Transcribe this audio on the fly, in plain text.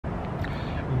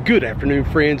Good afternoon,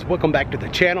 friends. Welcome back to the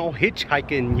channel.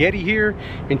 Hitchhiking Yeti here,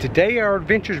 and today our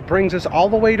adventures brings us all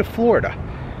the way to Florida.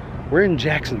 We're in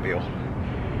Jacksonville,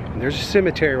 and there's a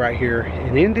cemetery right here,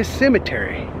 and in this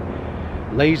cemetery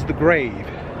lays the grave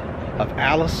of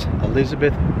Alice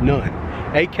Elizabeth Nunn,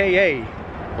 aka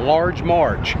Large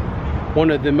Marge, one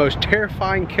of the most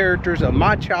terrifying characters of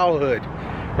my childhood,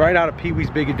 right out of Pee-wee's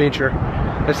Big Adventure.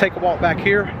 Let's take a walk back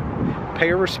here,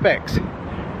 pay our respects.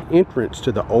 Entrance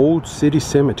to the old city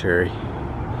cemetery,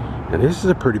 and this is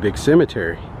a pretty big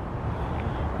cemetery,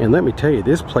 and let me tell you,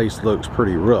 this place looks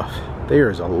pretty rough. There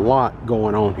is a lot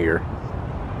going on here,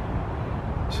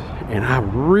 and I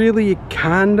really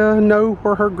kinda know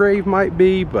where her grave might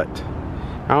be, but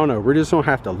I don't know, we're just gonna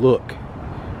have to look.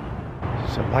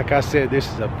 So like I said, this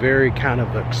is a very kind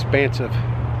of expansive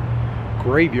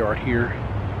graveyard here,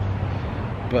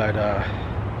 but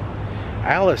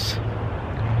Alice,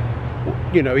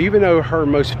 you know, even though her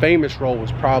most famous role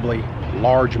was probably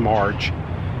Large Marge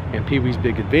in Pee-wee's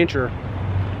Big Adventure,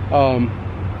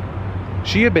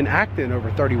 she had been acting over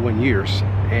 31 years,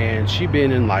 and she'd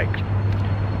been in like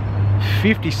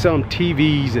 50 some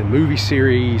TVs and movie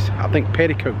series. I think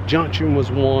Petticoat Junction was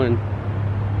one.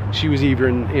 She was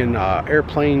even in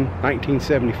Airplane,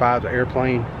 1975's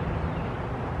Airplane.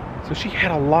 So she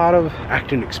had a lot of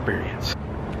acting experience.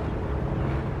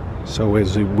 So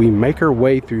as we make our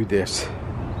way through this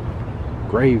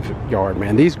graveyard,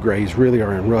 man, these graves really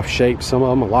are in rough shape. Some of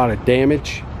them a lot of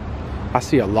damage. I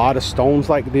see a lot of stones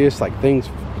like this, like things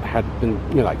had been,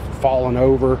 you know, like fallen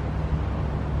over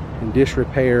in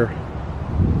disrepair.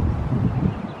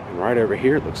 And right over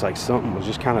here it looks like something was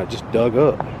just kind of just dug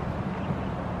up.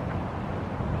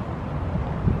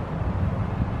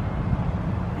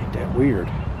 Ain't that weird?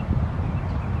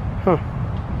 Huh.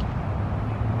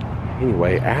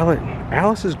 Anyway,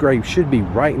 Alice's grave should be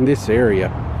right in this area.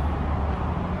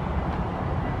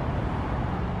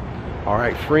 All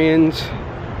right, friends,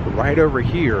 right over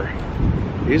here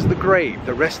is the grave,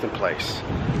 the resting place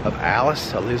of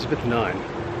Alice Elizabeth Nunn,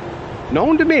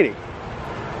 known to many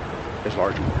as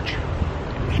Large Marge.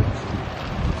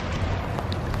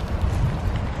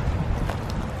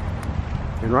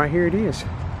 And right here it is.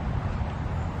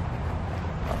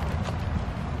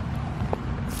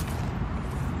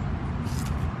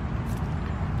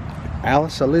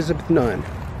 Alice Elizabeth Nunn.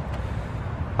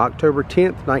 October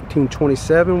 10th,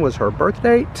 1927 was her birth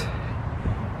date.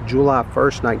 July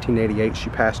 1st, 1988, she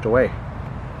passed away.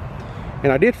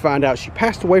 And I did find out she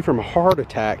passed away from a heart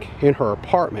attack in her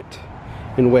apartment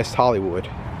in West Hollywood.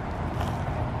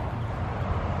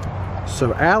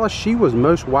 So Alice, she was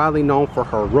most widely known for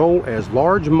her role as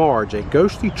Large Marge, a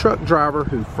ghostly truck driver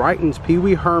who frightens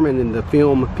Pee-wee Herman in the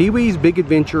film Pee-wee's Big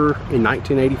Adventure in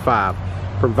 1985.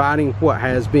 Providing what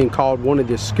has been called one of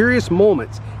the scariest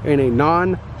moments in a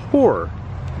non-horror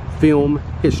film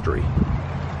history.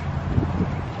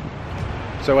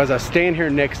 So as I stand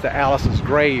here next to Alice's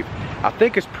grave, I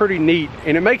think it's pretty neat,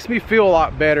 and it makes me feel a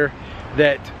lot better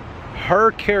that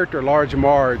her character, Large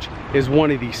Marge, is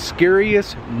one of the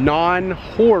scariest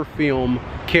non-horror film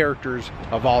characters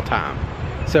of all time.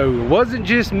 So it wasn't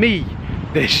just me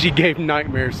that she gave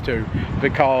nightmares to,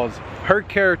 because her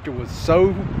character was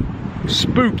so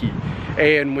spooky.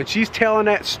 And when she's telling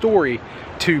that story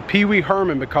to Pee-wee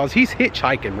Herman, because he's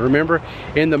hitchhiking, remember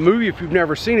in the movie, if you've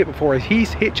never seen it before,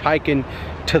 he's hitchhiking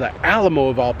to the Alamo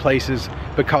of all places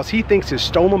because he thinks his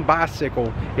stolen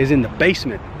bicycle is in the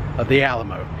basement of the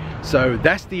Alamo. So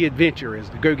that's the adventure, is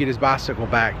to go get his bicycle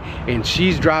back. And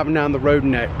she's driving down the road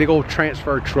in that big old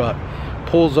transfer truck,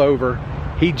 pulls over,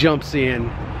 he jumps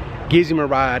in, gives him a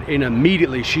ride, and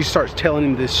immediately she starts telling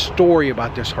him this story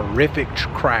about this horrific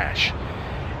crash.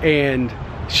 And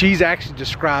she's actually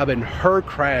describing her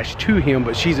crash to him,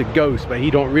 but she's a ghost, but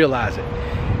he don't realize it.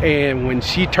 And when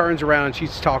she turns around,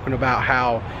 she's talking about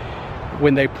how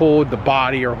when they pulled the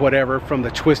body or whatever from the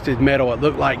twisted metal, it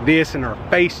looked like this, and her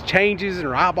face changes and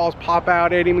her eyeballs pop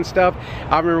out at him and stuff.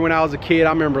 I remember when I was a kid, I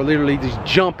remember literally just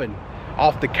jumping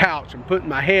off the couch and putting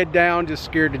my head down, just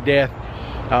scared to death.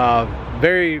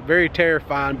 Very, very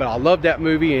terrifying, but I love that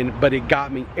movie, but it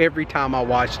got me every time I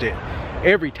watched it.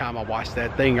 Every time I watched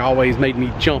that thing, always made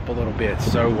me jump a little bit.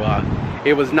 So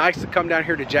it was nice to come down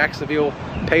here to Jacksonville,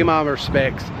 pay my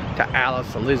respects to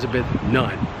Alice Elizabeth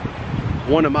Nunn.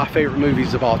 One of my favorite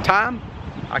movies of all time.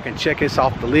 I can check this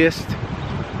off the list.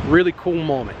 Really cool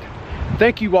moment.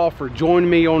 Thank you all for joining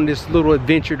me on this little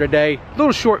adventure today.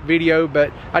 Little short video,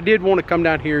 but I did want to come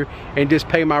down here and just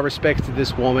pay my respects to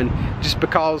this woman, just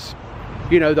because,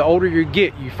 you know, the older you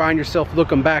get, you find yourself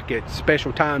looking back at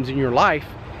special times in your life,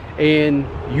 and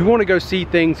you want to go see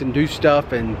things and do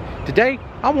stuff. And today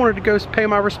I wanted to go pay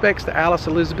my respects to Alice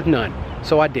Elizabeth Nunn,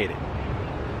 so I did it.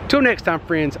 Till next time,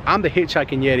 friends, I'm the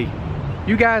Hitchhiking Yeti.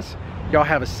 You guys, y'all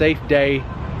have a safe day,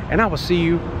 and I will see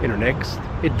you in our next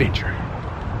adventure.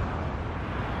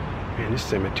 Man, this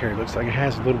cemetery looks like it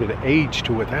has a little bit of age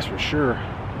to it, that's for sure.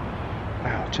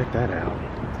 Wow, check that out.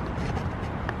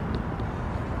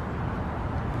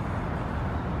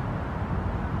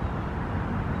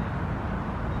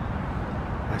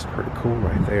 That's pretty cool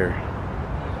right there.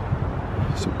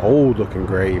 Some old looking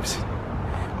graves.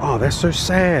 Oh, that's so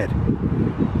sad.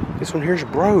 This one here's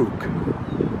broke.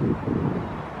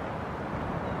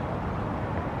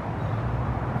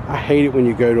 I hate it when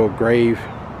you go to a grave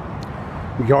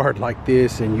yard like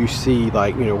this and you see,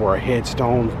 like, you know, where a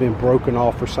headstone's been broken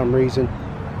off for some reason.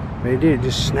 But it did, it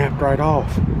just snapped right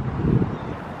off.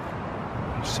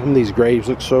 Some of these graves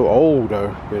look so old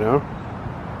though, you know.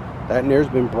 That and there's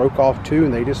been broke off too,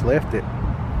 and they just left it.